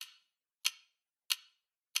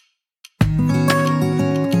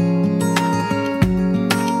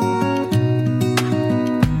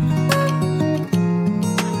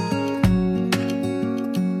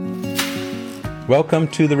Welcome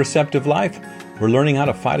to The Receptive Life. We're learning how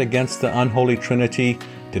to fight against the unholy trinity,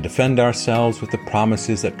 to defend ourselves with the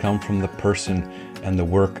promises that come from the person and the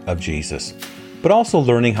work of Jesus, but also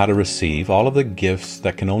learning how to receive all of the gifts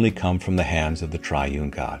that can only come from the hands of the triune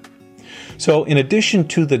God. So in addition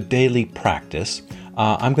to the daily practice,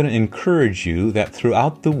 I'm going to encourage you that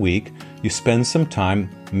throughout the week, you spend some time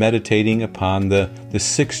meditating upon the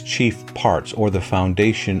six chief parts or the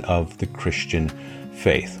foundation of the Christian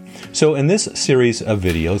faith. So in this series of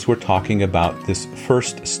videos, we're talking about this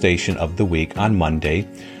first station of the week on Monday.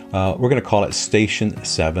 We're going to call it Station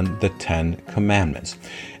 7, the 10 Commandments.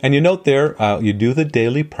 And you note there, you do the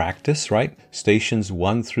daily practice, right? Stations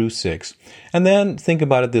 1 through 6. And then think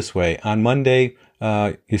about it this way. On Monday,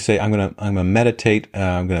 you say, I'm going to meditate.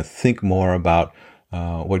 I'm going to think more about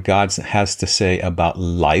what God has to say about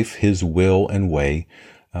life, His will and way,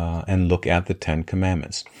 and look at the 10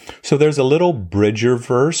 Commandments. So there's a little bridger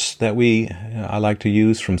verse that I like to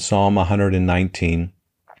use from Psalm 119,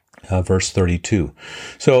 verse 32.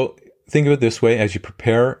 So think of it this way: as you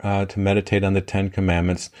prepare to meditate on the 10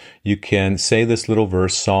 Commandments, you can say this little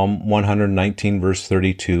verse, Psalm 119, verse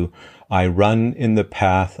 32, I run in the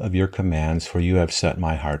path of your commands, for you have set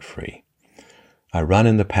my heart free. I run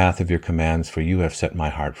in the path of your commands, for you have set my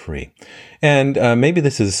heart free. And maybe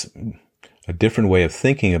this is a different way of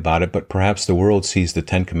thinking about it, but perhaps the world sees the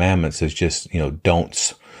 10 Commandments as just,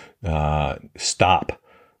 don'ts, stop,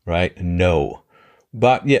 right? No.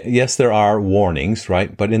 But yes, there are warnings,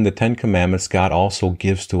 right? But in the 10 Commandments, God also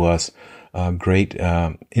gives to us great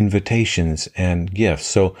invitations and gifts.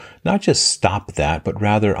 So not just stop that, but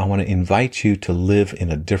rather I want to invite you to live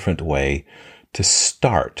in a different way, to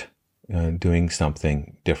start doing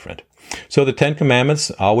something different. So the 10 Commandments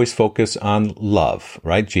always focus on love,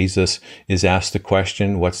 right? Jesus is asked the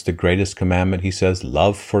question, what's the greatest commandment? He says,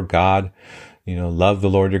 love for God. Love the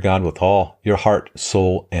Lord your God with all your heart,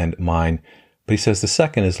 soul, and mind. But he says the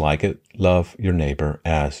second is like it, love your neighbor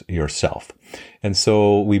as yourself. And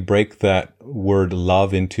so we break that word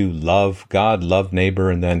love into love God, love neighbor,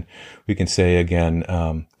 and then we can say again,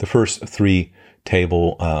 the first three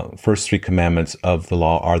commandments of the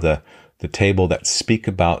law are the table that speak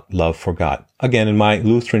about love for God. Again, in my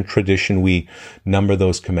Lutheran tradition, we number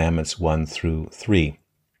those commandments 1 through 3.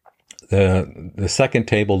 The second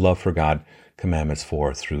table, love for God, commandments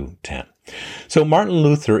 4 through 10. So Martin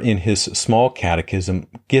Luther, in his small catechism,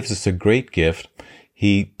 gives us a great gift.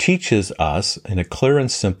 He teaches us in a clear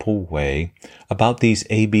and simple way about these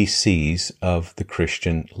ABCs of the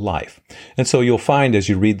Christian life. And so you'll find as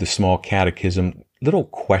you read the small catechism, little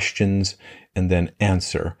questions and then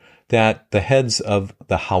answer that the heads of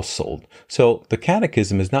the household. So the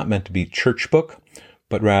catechism is not meant to be church book,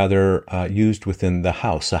 but rather used within the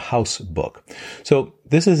house, a house book. So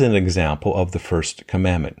this is an example of the first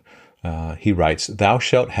commandment. He writes, thou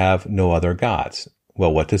shalt have no other gods.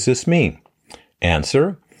 Well, what does this mean?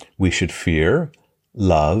 Answer, we should fear,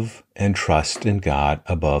 love, and trust in God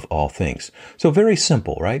above all things. So very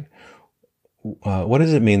simple, right? What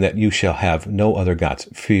does it mean that you shall have no other gods?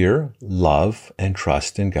 Fear, love, and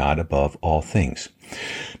trust in God above all things.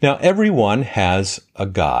 Now, everyone has a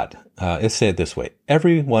God. Let's say it this way.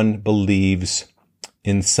 Everyone believes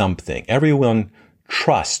in something. Everyone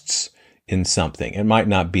trusts in something. It might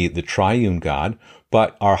not be the triune God,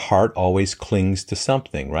 but our heart always clings to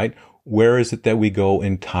something, right? Where is it that we go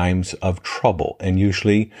in times of trouble? And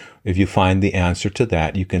usually, if you find the answer to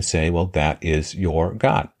that, you can say, well, that is your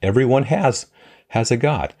God. Everyone has a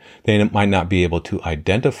God. They might not be able to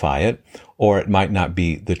identify it, or it might not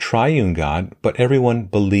be the triune God, but everyone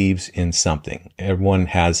believes in something. Everyone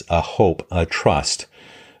has a hope, a trust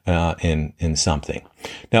in something.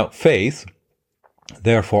 Now, faith,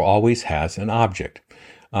 therefore, always has an object.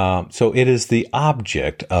 So it is the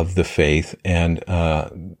object of the faith and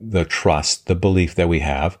the trust, the belief that we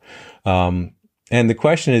have. And the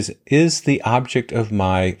question is the object of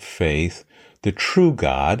my faith the true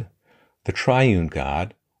God, the triune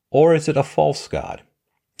God, or is it a false God?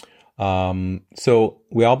 So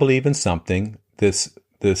we all believe in something.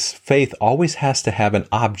 This faith always has to have an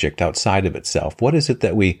object outside of itself. What is it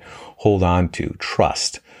that we hold on to,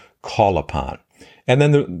 trust, call upon? And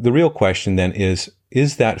then the real question then is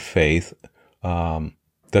that faith,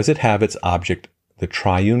 does it have its object the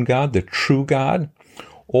triune God, the true God,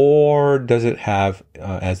 or does it have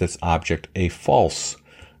as its object a false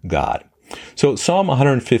God? So Psalm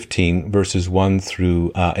 115 verses 1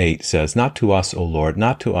 through 8 says, not to us, O Lord,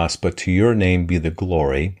 not to us, but to your name be the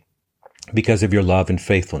glory because of your love and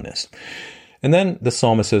faithfulness. And then the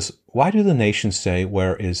psalmist says, why do the nations say,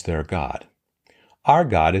 where is their God? Our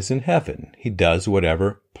God is in heaven. He does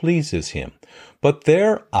whatever pleases him. but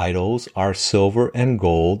their idols are silver and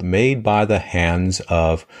gold made by the hands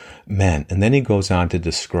of men. And then he goes on to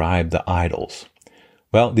describe the idols.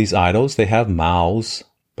 Well, these idols, they have mouths,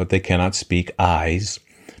 but they cannot speak, eyes,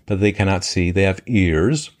 but they cannot see. They have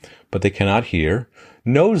ears, but they cannot hear,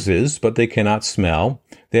 noses, but they cannot smell.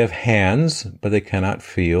 They have hands, but they cannot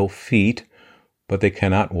feel, feet, but they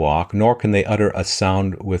cannot walk, nor can they utter a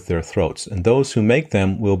sound with their throats. And those who make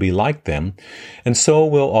them will be like them, and so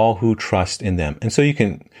will all who trust in them. And so you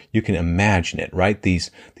can imagine it, right?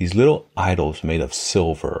 These little idols made of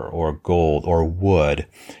silver or gold or wood,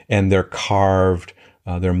 and they're carved,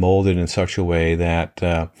 they're molded in such a way that,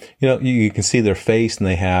 you can see their face, and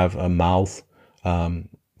they have a mouth,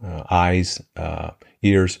 eyes,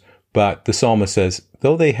 ears. But the psalmist says,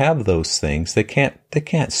 though they have those things, they can't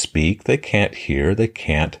speak, they can't hear, they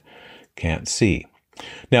can't see.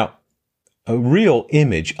 Now, a real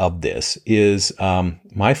image of this is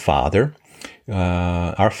my father,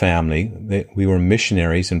 our family. We were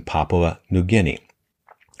missionaries in Papua New Guinea,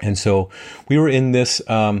 and so we were in this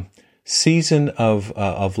season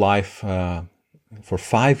of life for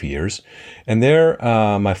 5 years. And there,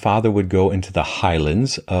 my father would go into the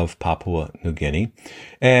highlands of Papua New Guinea.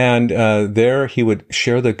 And there he would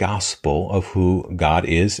share the gospel of who God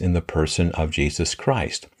is in the person of Jesus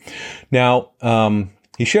Christ. Now,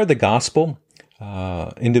 he shared the gospel.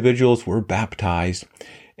 Individuals were baptized.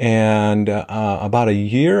 And about a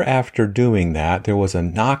year after doing that, there was a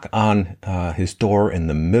knock on his door in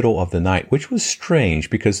the middle of the night, which was strange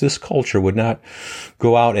because this culture would not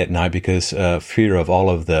go out at night because fear of all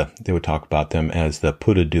of they would talk about them as the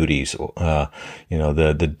putaduties,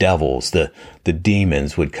 the devils, the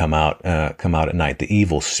demons would come out at night, the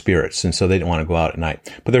evil spirits. And so they didn't want to go out at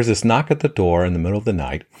night. But there's this knock at the door in the middle of the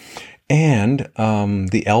night, and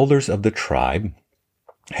the elders of the tribe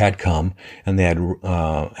had come, and they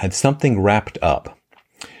had something wrapped up,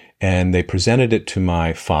 and they presented it to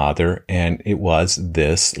my father, and it was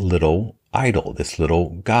this little idol, this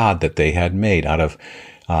little god that they had made out of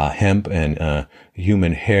hemp and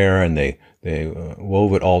human hair, and they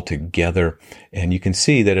wove it all together, and you can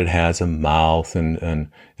see that it has a mouth and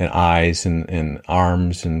eyes and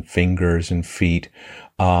arms and fingers and feet.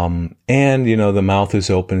 And, the mouth is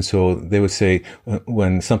open, so they would say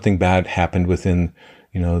when something bad happened within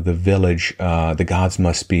the village, the gods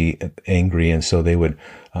must be angry, and so they would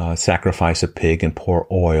sacrifice a pig and pour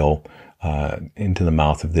oil into the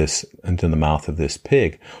mouth of this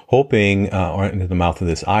pig, hoping, or into the mouth of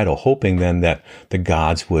this idol, hoping then that the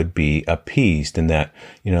gods would be appeased, and that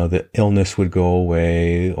the illness would go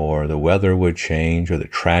away, or the weather would change, or the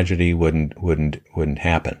tragedy wouldn't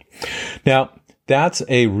happen. Now, that's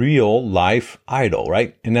a real life idol,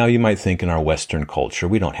 right? And now you might think in our Western culture,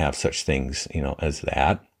 we don't have such things, as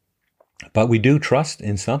that. But we do trust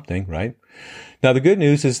in something, right? Now, the good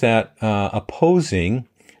news is that opposing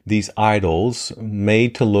these idols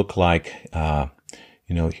made to look like,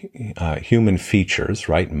 human features,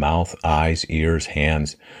 right? Mouth, eyes, ears,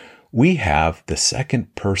 hands. We have the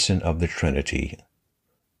second person of the Trinity,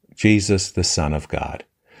 Jesus, the Son of God.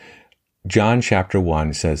 John chapter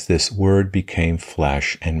 1 says, "This Word became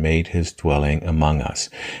flesh and made his dwelling among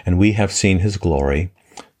us. And we have seen his glory,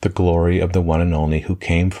 the glory of the one and only who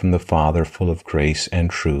came from the Father, full of grace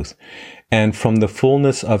and truth. And from the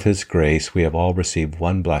fullness of his grace, we have all received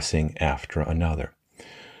one blessing after another."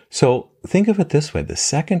 So think of it this way. The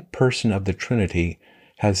second person of the Trinity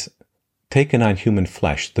has taken on human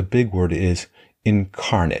flesh. The big word is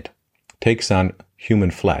incarnate, takes on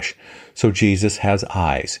human flesh. So Jesus has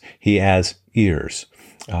eyes. He has ears.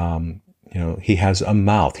 He has a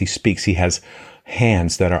mouth. He speaks. He has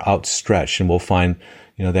hands that are outstretched, and we'll find,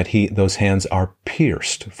 that those hands are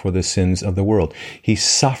pierced for the sins of the world. He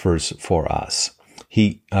suffers for us.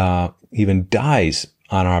 He even dies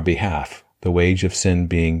on our behalf, the wage of sin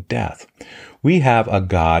being death. We have a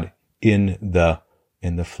God in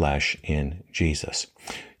the flesh in Jesus.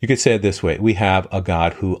 You could say it this way. We have a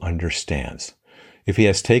God who understands. If he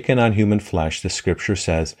has taken on human flesh, the scripture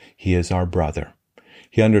says he is our brother.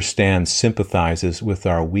 He understands, sympathizes with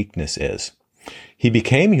our weaknesses. He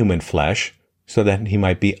became human flesh so that he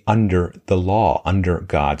might be under the law, under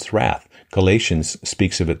God's wrath. Galatians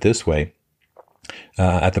speaks of it this way.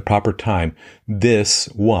 At the proper time, this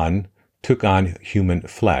one took on human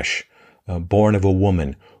flesh, born of a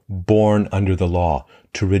woman, born under the law,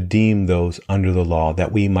 to redeem those under the law,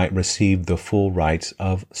 that we might receive the full rights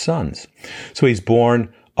of sons. So he's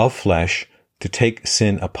born of flesh to take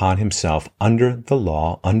sin upon himself under the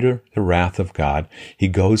law, under the wrath of God. He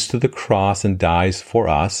goes to the cross and dies for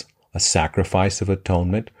us, a sacrifice of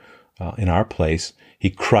atonement in our place. He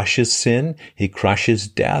crushes sin. He crushes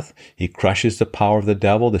death. He crushes the power of the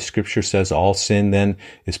devil. The scripture says all sin then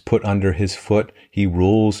is put under his foot. He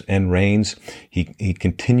rules and reigns. He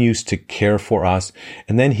continues to care for us.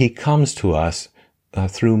 And then he comes to us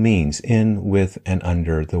through means, in, with, and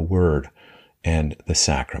under the word and the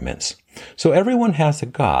sacraments. So everyone has a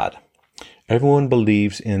God. Everyone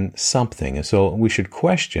believes in something. And so we should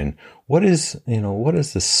question, what is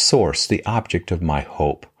the source, the object of my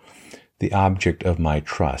hope, the object of my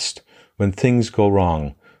trust? When things go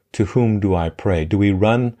wrong, to whom do I pray? Do we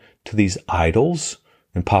run to these idols?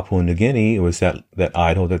 In Papua New Guinea, it was that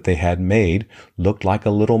idol that they had made looked like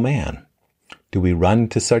a little man. Do we run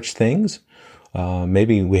to such things?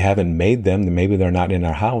 Maybe we haven't made them, maybe they're not in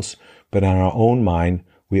our house, but in our own mind,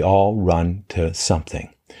 we all run to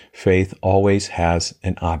something. Faith always has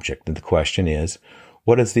an object, and the question is,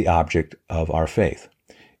 what is the object of our faith?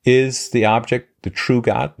 Is the object the true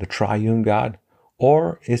God, the triune God,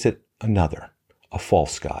 or is it another, a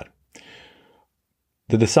false God?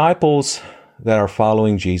 The disciples that are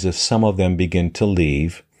following Jesus, some of them begin to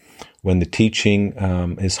leave when the teaching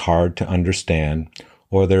is hard to understand,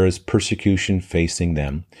 or there is persecution facing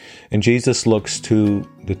them. And Jesus looks to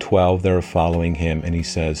the 12 that are following him, and he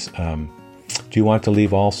says, do you want to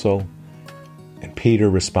leave also? And Peter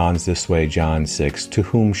responds this way, John 6, to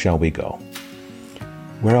whom shall we go?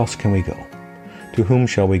 Where else can we go? To whom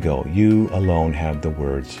shall we go? You alone have the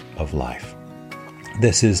words of life.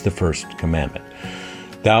 This is the first commandment.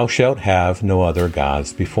 Thou shalt have no other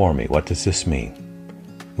gods before me. What does this mean?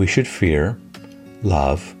 We should fear,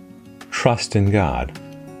 love, trust in God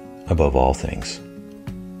above all things.